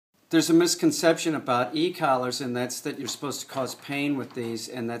there's a misconception about e-collars, and that's that you're supposed to cause pain with these,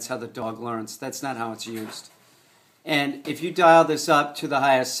 and that's how the dog learns. That's not how it's used. And if you dial this up to the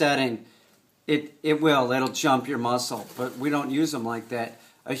highest setting, it'll jump your muscle, but we don't use them like that.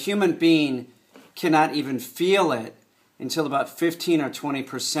 A human being cannot even feel it until about 15 or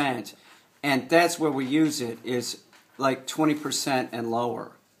 20%, and that's where we use it, is like 20% and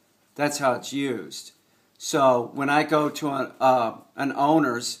lower. That's how it's used. So when I go to an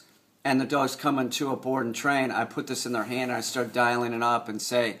owner's and the dog's coming to a board and train, I put this in their hand and I start dialing it up and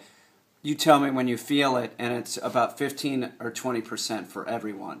say, you tell me when you feel it, and it's about 15 or 20% for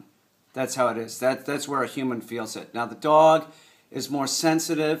everyone. That's how it is. That's where a human feels it. Now the dog is more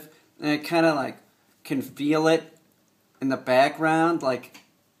sensitive, and it kind of like can feel it in the background, like,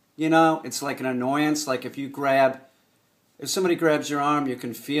 you know, it's like an annoyance. Like if somebody grabs your arm, you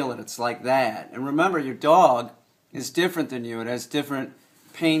can feel it. It's like that. And remember, your dog is different than you. It has different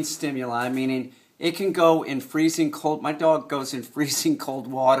pain stimuli, meaning it can go in freezing cold. My dog goes in freezing cold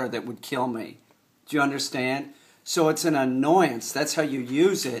water that would kill me. Do you understand? So it's an annoyance. That's how you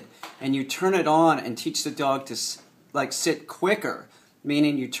use it. And you turn it on and teach the dog to like sit quicker,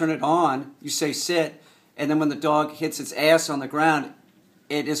 meaning you turn it on, you say sit, and then when the dog hits its ass on the ground,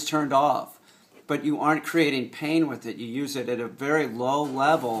 it is turned off. But you aren't creating pain with it. You use it at a very low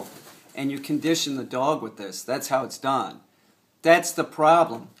level, and you condition the dog with this. That's how it's done. That's the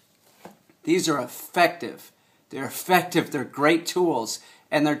problem. These are effective. They're effective. They're great tools.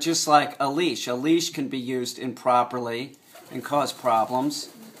 And they're just like a leash. A leash can be used improperly and cause problems.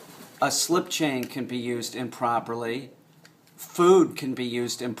 A slip chain can be used improperly. Food can be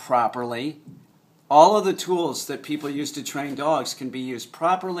used improperly. All of the tools that people use to train dogs can be used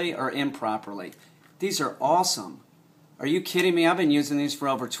properly or improperly. These are awesome. Are you kidding me? I've been using these for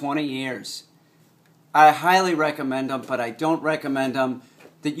over 20 years. I highly recommend them, but I don't recommend them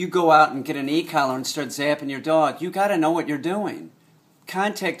that you go out and get an e-collar and start zapping your dog. You got to know what you're doing.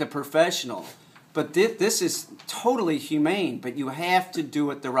 Contact a professional. But this is totally humane, but you have to do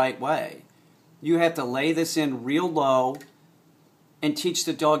it the right way. You have to lay this in real low and teach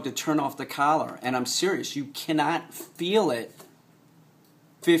the dog to turn off the collar. And I'm serious, you cannot feel it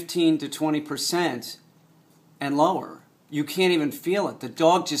 15 to 20% and lower. You can't even feel it. The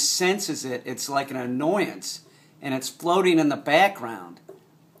dog just senses it. It's like an annoyance, and it's floating in the background.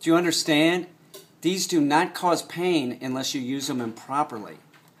 Do you understand? These do not cause pain unless you use them improperly.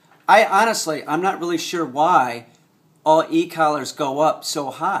 I'm not really sure why all e-collars go up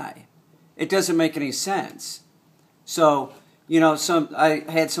so high. It doesn't make any sense. So, you know, I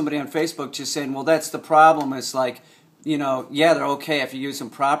had somebody on Facebook just saying, well, that's the problem. It's like, you know, yeah, they're okay if you use them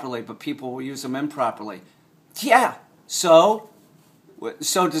properly, but people will use them improperly. Yeah. So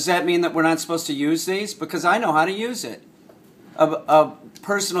does that mean that we're not supposed to use these? Because I know how to use it. A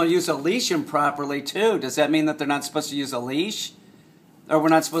person will use a leash improperly too. Does that mean that they're not supposed to use a leash? Or we're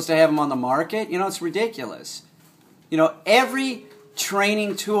not supposed to have them on the market? You know, it's ridiculous. You know, every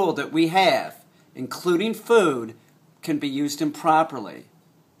training tool that we have, including food, can be used improperly.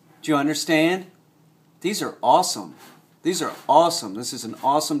 Do you understand? These are awesome. These are awesome. This is an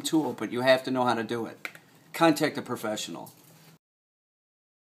awesome tool, but you have to know how to do it. Contact a professional.